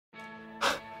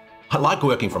I like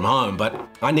working from home, but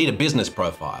I need a business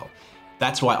profile.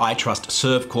 That's why I trust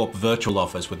Servcorp Virtual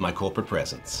Office with my corporate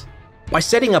presence. By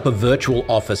setting up a virtual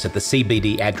office at the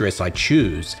CBD address I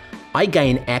choose, I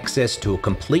gain access to a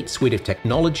complete suite of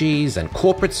technologies and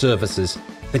corporate services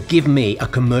that give me a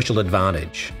commercial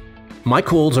advantage. My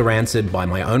calls are answered by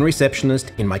my own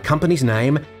receptionist in my company's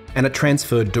name and are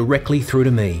transferred directly through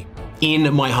to me.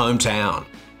 In my hometown.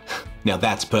 Now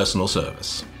that's personal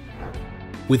service.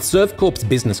 With Servcorp's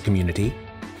business community,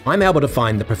 I'm able to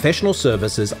find the professional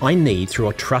services I need through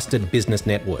a trusted business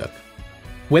network.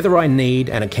 Whether I need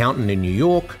an accountant in New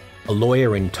York, a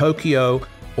lawyer in Tokyo,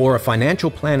 or a financial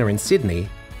planner in Sydney,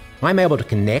 I'm able to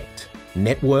connect,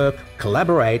 network,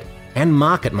 collaborate, and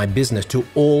market my business to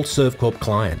all Servcorp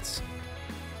clients.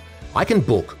 I can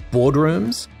book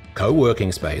boardrooms,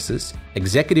 co-working spaces,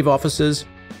 executive offices,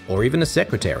 or even a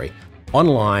secretary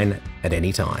online at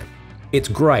any time. It's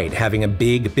great having a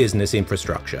big business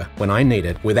infrastructure when I need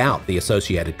it without the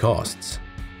associated costs.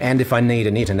 And if I need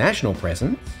an international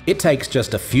presence, it takes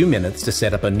just a few minutes to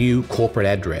set up a new corporate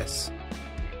address.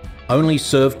 Only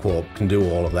Servcorp can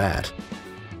do all of that.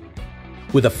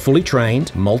 With a fully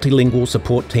trained, multilingual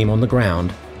support team on the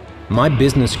ground, my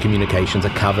business communications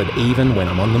are covered even when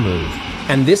I'm on the move.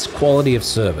 And this quality of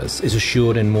service is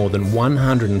assured in more than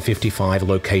 155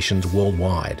 locations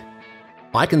worldwide.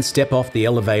 I can step off the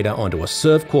elevator onto a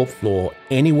Servcorp floor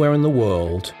anywhere in the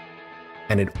world,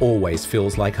 and it always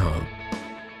feels like home.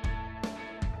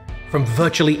 From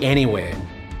virtually anywhere,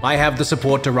 I have the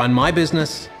support to run my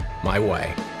business my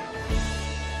way.